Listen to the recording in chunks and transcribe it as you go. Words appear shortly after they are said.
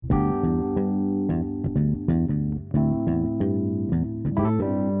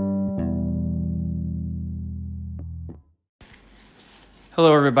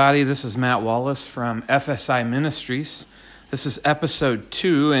Hello, everybody. This is Matt Wallace from FSI Ministries. This is episode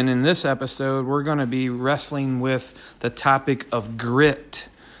 2, and in this episode, we're going to be wrestling with the topic of grit.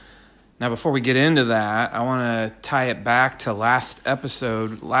 Now, before we get into that, I want to tie it back to last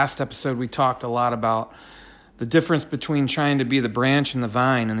episode. Last episode, we talked a lot about the difference between trying to be the branch and the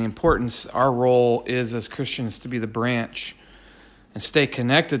vine, and the importance our role is as Christians to be the branch and stay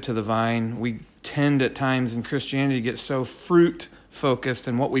connected to the vine. We tend at times in Christianity to get so fruit-focused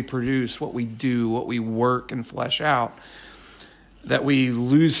in what we produce, what we do, what we work and flesh out, that we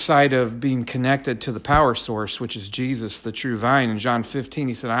lose sight of being connected to the power source, which is Jesus, the true vine. In John 15,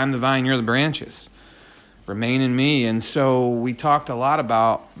 he said, "I'm the vine, you're the branches. Remain in me." And so we talked a lot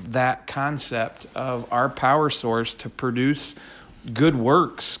about that concept of our power source to produce good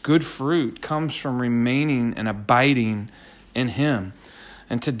works, good fruit, comes from remaining and abiding in him.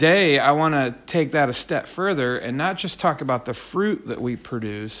 And today I want to take that a step further and not just talk about the fruit that we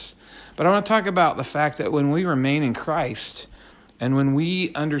produce, but I want to talk about the fact that when we remain in Christ and when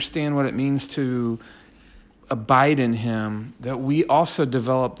we understand what it means to abide in him, that we also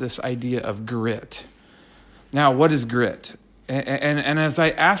develop this idea of grit. Now, what is grit? And as I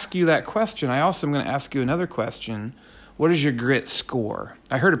ask you that question, I also am going to ask you another question. What is your grit score?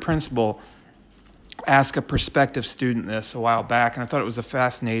 I heard a principal ask a prospective student this a while back, and I thought it was a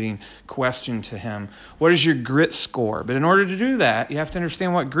fascinating question to him. What is your grit score? But in order to do that, you have to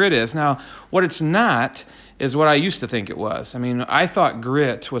understand what grit is. Now, what it's not is what I used to think it was. I mean, I thought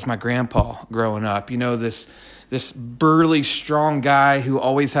grit was my grandpa growing up. You know, this burly, strong guy who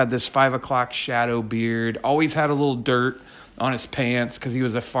always had this 5 o'clock shadow beard, always had a little dirt on his pants because he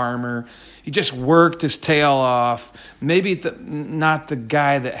was a farmer. He just worked his tail off. Maybe not the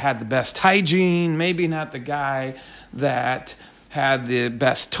guy that had the best hygiene, maybe not the guy that had the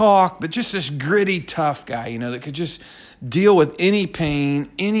best talk, but just this gritty, tough guy, you know, that could just deal with any pain,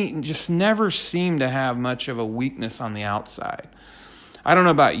 just never seemed to have much of a weakness on the outside. I don't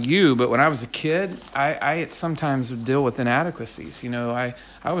know about you, but when I was a kid, I sometimes would deal with inadequacies. You know,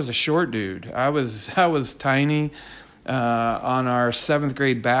 I was a short dude. I was tiny. On our 7th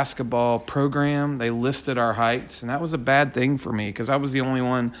grade basketball program, they listed our heights, and that was a bad thing for me because I was the only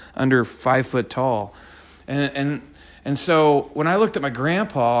one under 5 foot tall. And so when I looked at my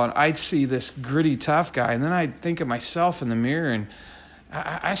grandpa, and I'd see this gritty, tough guy, and then I'd think of myself in the mirror, and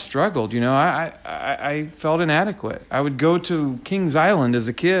I struggled, you know. I felt inadequate. I would go to Kings Island as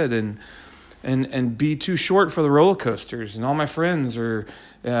a kid and be too short for the roller coasters, and all my friends are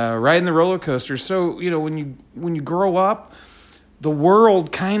riding the roller coasters. So, you know, when you grow up, the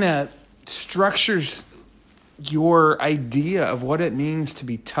world kind of structures your idea of what it means to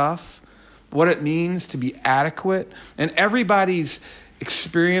be tough, what it means to be adequate, and everybody's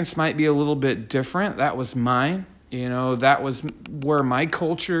experience might be a little bit different. That was mine. You know, that was where my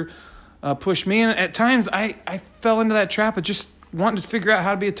culture pushed me. And at times I fell into that trap of just wanting to figure out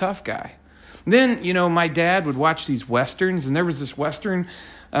how to be a tough guy. Then, you know, my dad would watch these Westerns, and there was this Western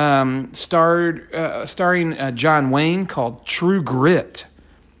starring John Wayne called True Grit.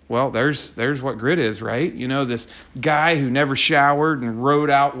 Well, there's what grit is, right? You know, this guy who never showered and rode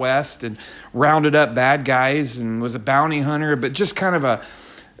out west and rounded up bad guys and was a bounty hunter, but just kind of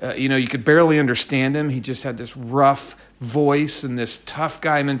you could barely understand him. He just had this rough voice and this tough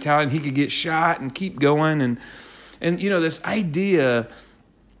guy mentality, and he could get shot and keep going. And you know, this idea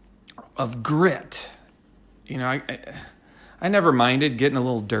of grit. You know, I never minded getting a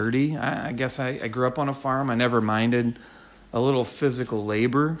little dirty. I guess I grew up on a farm. I never minded a little physical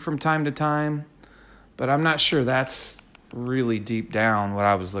labor from time to time, but I'm not sure that's really deep down what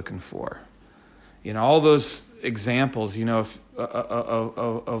I was looking for. You know, all those examples, you know,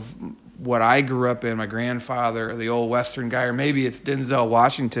 of what I grew up in, my grandfather, the old Western guy, or maybe it's Denzel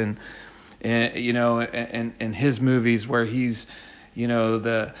Washington, you know, and his movies where he's, you know,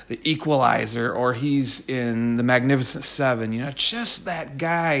 the Equalizer, or he's in The Magnificent Seven. You know, just that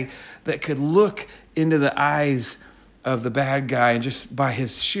guy that could look into the eyes of the bad guy and just by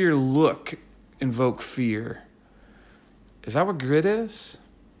his sheer look invoke fear. Is that what grit is?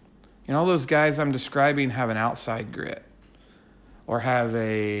 You know, all those guys I'm describing have an outside grit, or have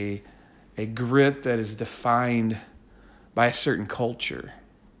a grit that is defined by a certain culture.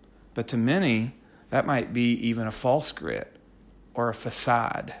 But to many, that might be even a false grit or a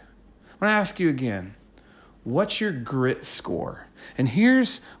facade. I want to ask you again, what's your grit score? And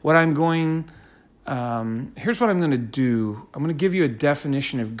here's what I'm going to do. I'm going to give you a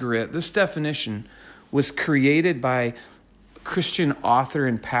definition of grit. This definition was created by Christian author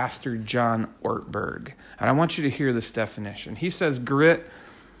and pastor John Ortberg. And I want you to hear this definition. He says grit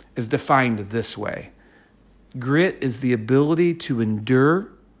is defined this way: Grit is the ability to endure,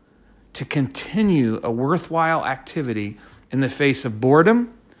 to continue a worthwhile activity in the face of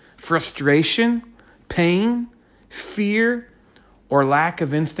boredom, frustration, pain, fear, or lack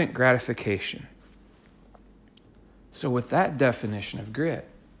of instant gratification. So with that definition of grit,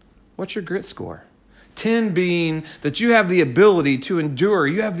 what's your grit score? 10 being that you have the ability to endure.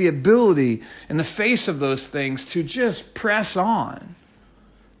 You have the ability in the face of those things to just press on.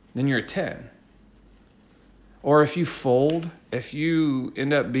 Then you're a 10. Or if you fold, if you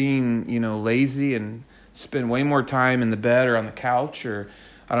end up being, lazy and spend way more time in the bed or on the couch or,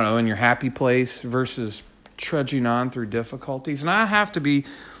 in your happy place versus trudging on through difficulties. And I have to be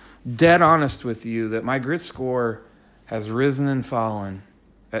dead honest with you that my grit score has risen and fallen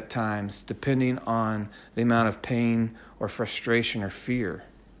at times, depending on the amount of pain or frustration or fear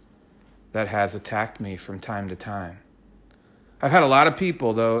that has attacked me from time to time. I've had a lot of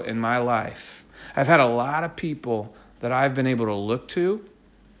people, though, in my life. I've had a lot of people that I've been able to look to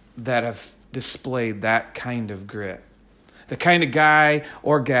that have displayed that kind of grit. The kind of guy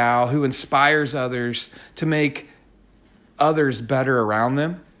or gal who inspires others to make others better around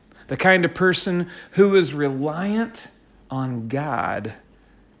them. The kind of person who is reliant on God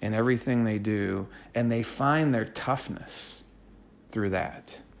in everything they do, and they find their toughness through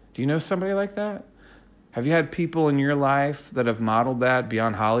that. Do you know somebody like that? Have you had people in your life that have modeled that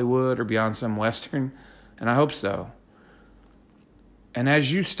beyond Hollywood or beyond some Western? And I hope so. And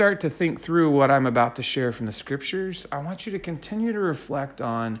as you start to think through what I'm about to share from the scriptures, I want you to continue to reflect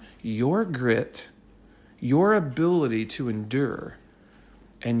on your grit, your ability to endure,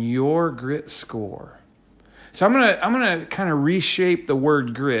 and your grit score. So I'm gonna kind of reshape the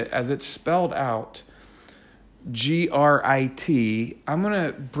word grit as it's spelled out, G.R.I.T. I'm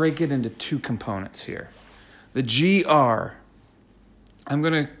gonna break it into two components here. The G.R., I'm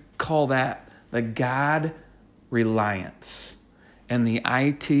gonna call that the God reliance, and the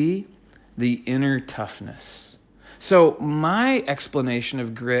I.T., the inner toughness. So my explanation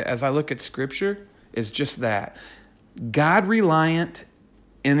of grit as I look at Scripture is just that. God reliant,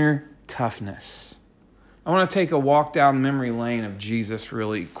 inner toughness. I want to take a walk down memory lane of Jesus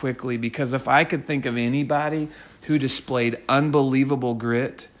really quickly, because if I could think of anybody who displayed unbelievable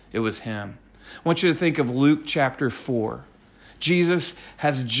grit, it was him. I want you to think of Luke chapter 4. Jesus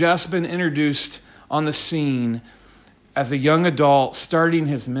has just been introduced on the scene as a young adult starting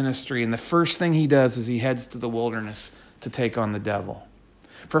his ministry, and the first thing he does is he heads to the wilderness to take on the devil.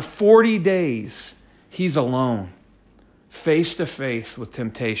 For 40 days, he's alone, face to face with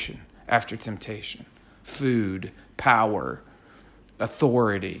temptation after temptation. Food, power,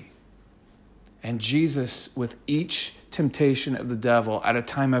 authority. And Jesus, with each temptation of the devil at a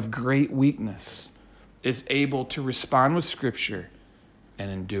time of great weakness, is able to respond with Scripture and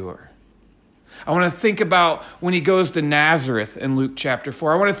endure. I want to think about when he goes to Nazareth in Luke chapter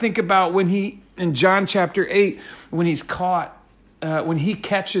 4. I want to think about when in John chapter 8, when he's caught, when he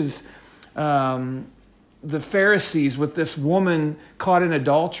catches the Pharisees with this woman caught in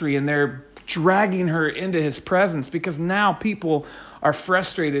adultery, and they're dragging her into his presence because now people are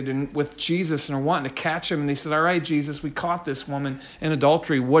frustrated with Jesus and are wanting to catch him. And he says, all right, Jesus, we caught this woman in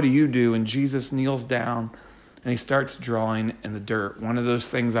adultery. What do you do? And Jesus kneels down and he starts drawing in the dirt. One of those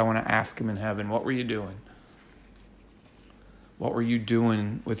things I want to ask him in heaven. What were you doing? What were you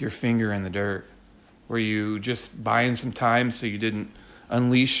doing with your finger in the dirt? Were you just buying some time so you didn't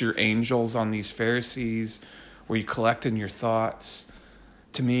unleash your angels on these Pharisees? Were you collecting your thoughts?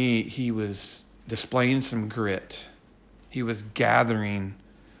 To me, he was displaying some grit. He was gathering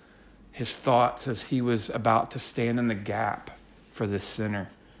his thoughts as he was about to stand in the gap for this sinner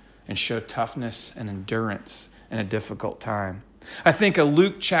and show toughness and endurance in a difficult time. I think of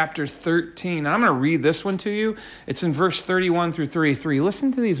Luke chapter 13, and I'm going to read this one to you. It's in verse 31 through 33.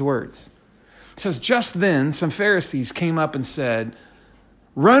 Listen to these words. It says, just then some Pharisees came up and said,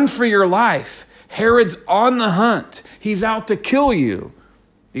 run for your life. Herod's on the hunt. He's out to kill you.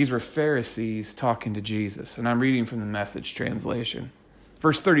 These were Pharisees talking to Jesus, and I'm reading from the Message translation.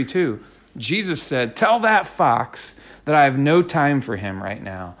 Verse 32, Jesus said, tell that fox that I have no time for him right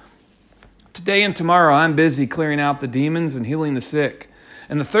now. Today and tomorrow I'm busy clearing out the demons and healing the sick,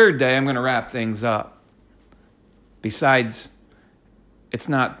 and the third day I'm going to wrap things up. Besides, it's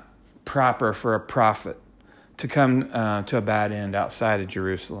not proper for a prophet to come to a bad end outside of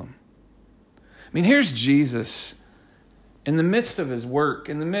Jerusalem. I mean, here's Jesus in the midst of his work,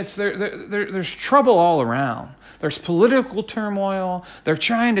 in the midst, there's trouble all around. There's political turmoil. They're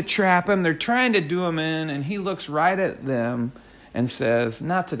trying to trap him. They're trying to do him in. And he looks right at them and says,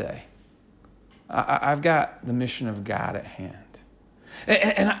 not today. I've got the mission of God at hand.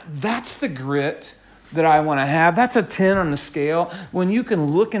 And that's the grit that I want to have. That's a 10 on the scale. When you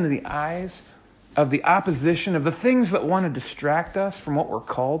can look into the eyes of the opposition, of the things that want to distract us from what we're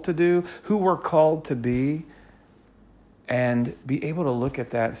called to do, who we're called to be, and be able to look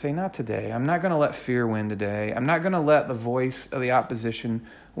at that and say, not today. I'm not going to let fear win today. I'm not going to let the voice of the opposition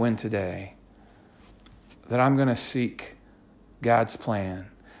win today. That I'm going to seek God's plan.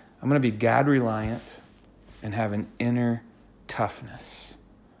 I'm going to be God reliant and have an inner toughness.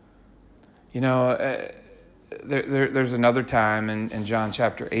 You know, there's another time in John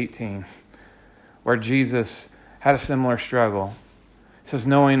chapter 18 where Jesus had a similar struggle. It says,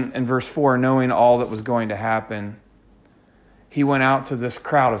 knowing, in verse 4, knowing all that was going to happen, he went out to this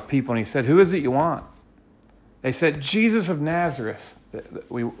crowd of people and he said, who is it you want? They said, Jesus of Nazareth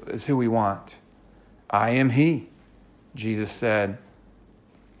is who we want. I am he, Jesus said.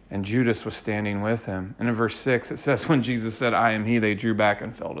 And Judas was standing with him. And in verse 6, it says, when Jesus said, I am he, they drew back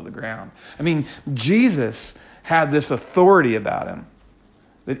and fell to the ground. I mean, Jesus had this authority about him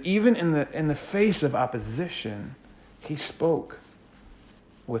that even in the face of opposition, he spoke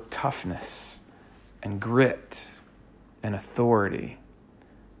with toughness and grit and authority.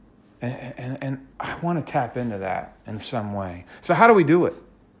 And I want to tap into that in some way. So how do we do it?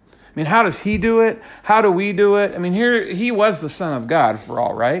 I mean, how does he do it? How do we do it? I mean, here he was the Son of God for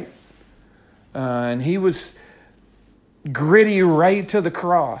all, right? And he was gritty right to the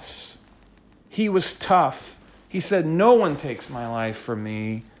cross. He was tough. He said, no one takes my life from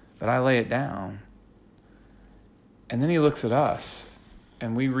me, but I lay it down. And then he looks at us,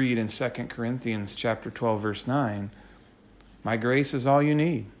 and we read in 2 Corinthians chapter 12, verse 9, my grace is all you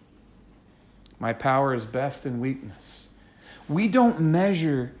need. My power is best in weakness. We don't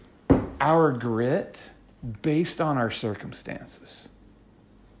measure our grit based on our circumstances.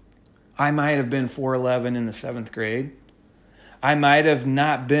 I might have been 4'11" in the 7th grade. I might have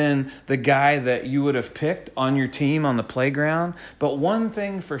not been the guy that you would have picked on your team on the playground. But one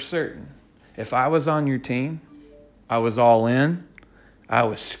thing for certain, if I was on your team, I was all in, I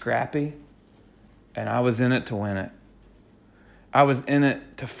was scrappy, and I was in it to win it. I was in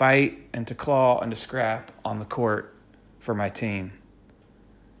it to fight and to claw and to scrap on the court for my team.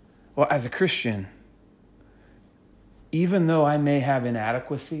 Well, as a Christian, even though I may have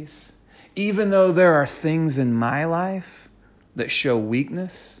inadequacies, even though there are things in my life that show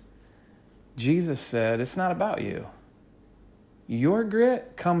weakness, Jesus said, it's not about you. Your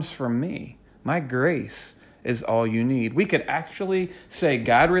grit comes from me. My grace is all you need. We could actually say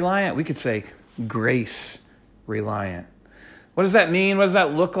God reliant. We could say grace reliant. What does that mean? What does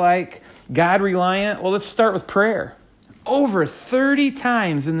that look like? God reliant? Well, let's start with prayer. Over 30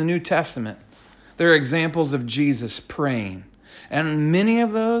 times in the New Testament, there are examples of Jesus praying. And many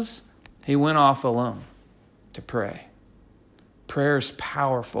of those, he went off alone to pray. Prayer is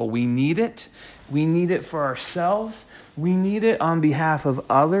powerful. We need it. We need it for ourselves. We need it on behalf of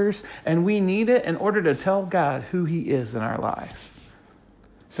others. And we need it in order to tell God who he is in our life.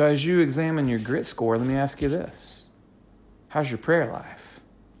 So as you examine your grit score, let me ask you this. How's your prayer life?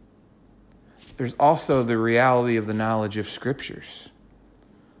 There's also the reality of the knowledge of Scriptures.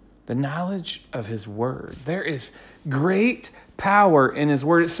 The knowledge of his word. There is great power in his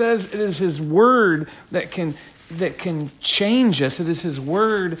word. It says it is his word that can change us. It is his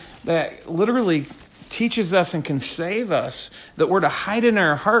word that literally teaches us and can save us, that we're to hide in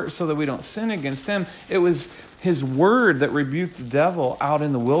our heart so that we don't sin against him. It was his word that rebuked the devil out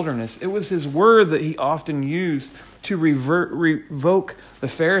in the wilderness. It was his word that he often used to revoke the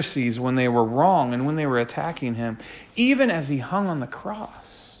Pharisees when they were wrong and when they were attacking him. Even as he hung on the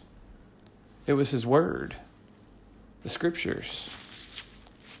cross, it was his word, the Scriptures,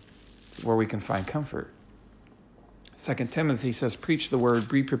 where we can find comfort. 2 Timothy says, preach the word,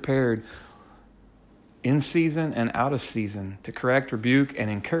 be prepared in season and out of season to correct, rebuke,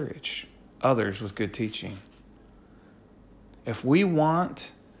 and encourage others with good teaching. If we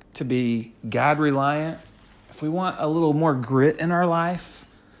want to be God reliant, if we want a little more grit in our life,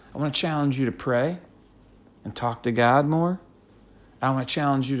 I want to challenge you to pray and talk to God more. I want to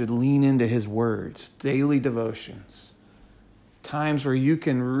challenge you to lean into his words, daily devotions, times where you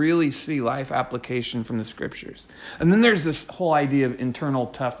can really see life application from the Scriptures. And then there's this whole idea of internal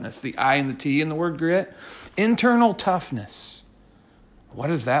toughness, the I and the T in the word grit. Internal toughness. What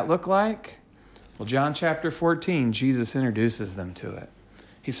does that look like? Well, John chapter 14, Jesus introduces them to it.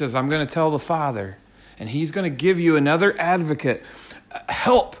 He says, I'm going to tell the Father, and he's going to give you another advocate,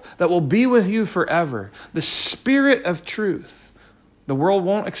 help that will be with you forever, the Spirit of truth. The world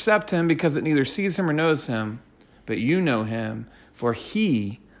won't accept him because it neither sees him or knows him, but you know him, for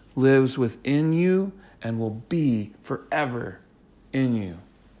he lives within you and will be forever in you.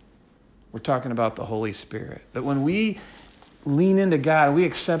 We're talking about the Holy Spirit. That when we lean into God, we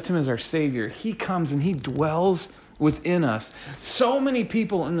accept him as our Savior, he comes and he dwells within us. So many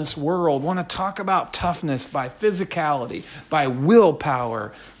people in this world want to talk about toughness by physicality, by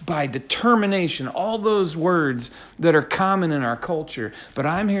willpower, by determination, all those words that are common in our culture. But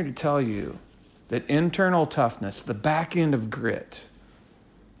I'm here to tell you that internal toughness, the back end of grit,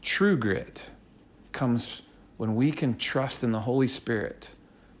 true grit, comes when we can trust in the Holy Spirit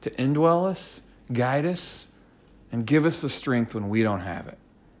to indwell us, guide us, and give us the strength when we don't have it.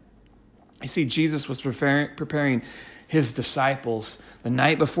 You see, Jesus was preparing his disciples the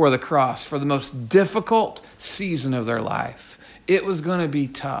night before the cross for the most difficult season of their life. It was going to be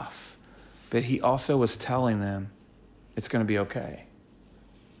tough, but he also was telling them, it's going to be okay.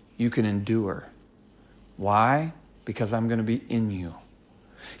 You can endure. Why? Because I'm going to be in you.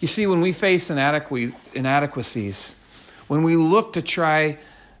 You see, when we face inadequacies, when we look to try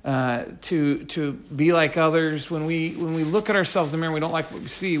to be like others, when we look at ourselves in the mirror, we don't like what we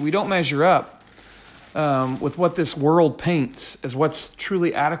see, we don't measure up with what this world paints as what's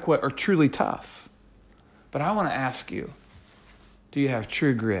truly adequate or truly tough. But I want to ask you, do you have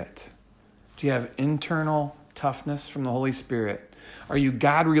true grit? Do you have internal toughness from the Holy Spirit? Are you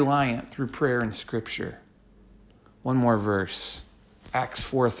God reliant through prayer and Scripture? One more verse, Acts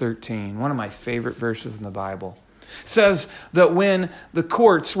 4:13, one of my favorite verses in the Bible. Says that when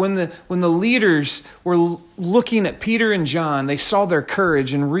the leaders were looking at Peter and John, they saw their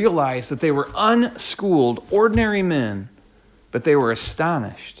courage and realized that they were unschooled, ordinary men, but they were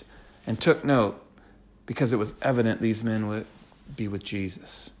astonished and took note because it was evident these men would be with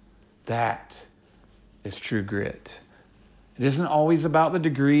Jesus. That is true grit. It isn't always about the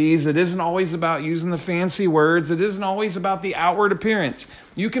degrees. It isn't always about using the fancy words. It isn't always about the outward appearance.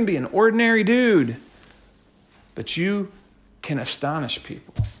 You can be an ordinary dude, but you can astonish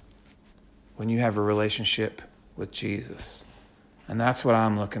people when you have a relationship with Jesus. And that's what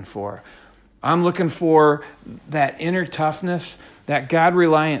I'm looking for. I'm looking for that inner toughness, that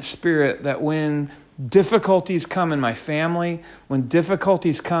God-reliant spirit, that when difficulties come in my family, when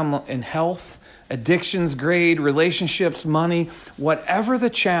difficulties come in health, addictions, grade, relationships, money, whatever the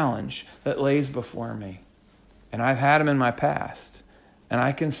challenge that lays before me, and I've had them in my past, and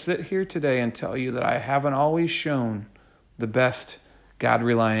I can sit here today and tell you that I haven't always shown the best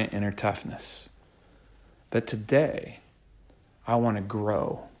God-reliant inner toughness. But today, I want to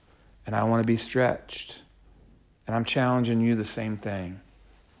grow, and I want to be stretched. And I'm challenging you the same thing.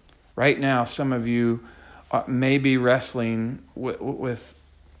 Right now, some of you may be wrestling with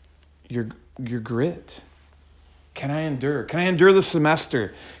your grit. Can I endure? Can I endure the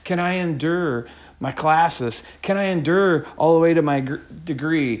semester? Can I endure my classes? Can I endure all the way to my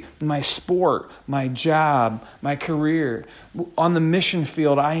degree, my sport, my job, my career? On the mission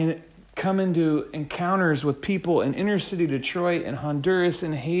field, I come into encounters with people in inner city Detroit and Honduras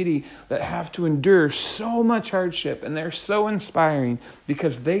and Haiti that have to endure so much hardship, and they're so inspiring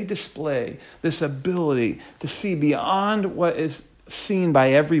because they display this ability to see beyond what is seen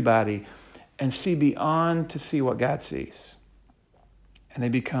by everybody and see beyond to see what God sees. And they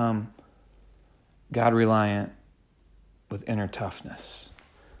become God-reliant with inner toughness.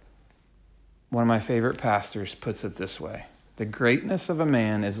 One of my favorite pastors puts it this way: the greatness of a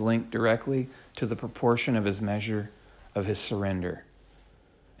man is linked directly to the proportion of his measure of his surrender.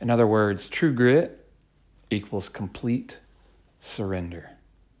 In other words, true grit equals complete surrender.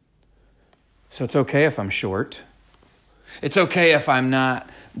 So it's okay if I'm short. It's okay if I'm not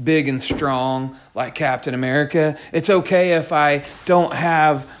big and strong like Captain America. It's okay if I don't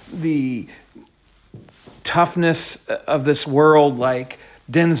have the toughness of this world like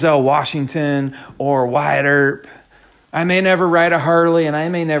Denzel Washington or Wyatt Earp. I may never ride a Harley, and I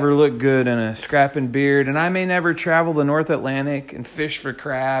may never look good in a scrapping beard, and I may never travel the North Atlantic and fish for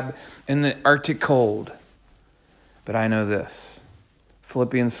crab in the Arctic cold. But I know this.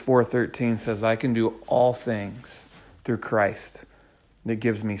 Philippians 4:13 says, I can do all things through Christ that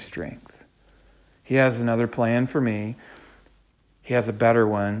gives me strength. He has another plan for me. He has a better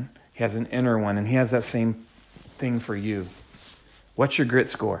one. He has an inner one, and he has that same thing for you. What's your grit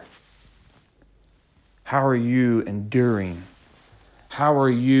score? How are you enduring? How are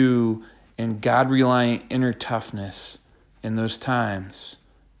you in God-reliant inner toughness in those times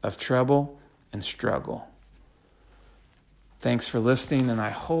of trouble and struggle? Thanks for listening, and I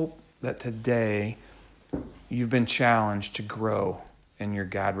hope that today you've been challenged to grow in your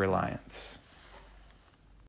God reliance.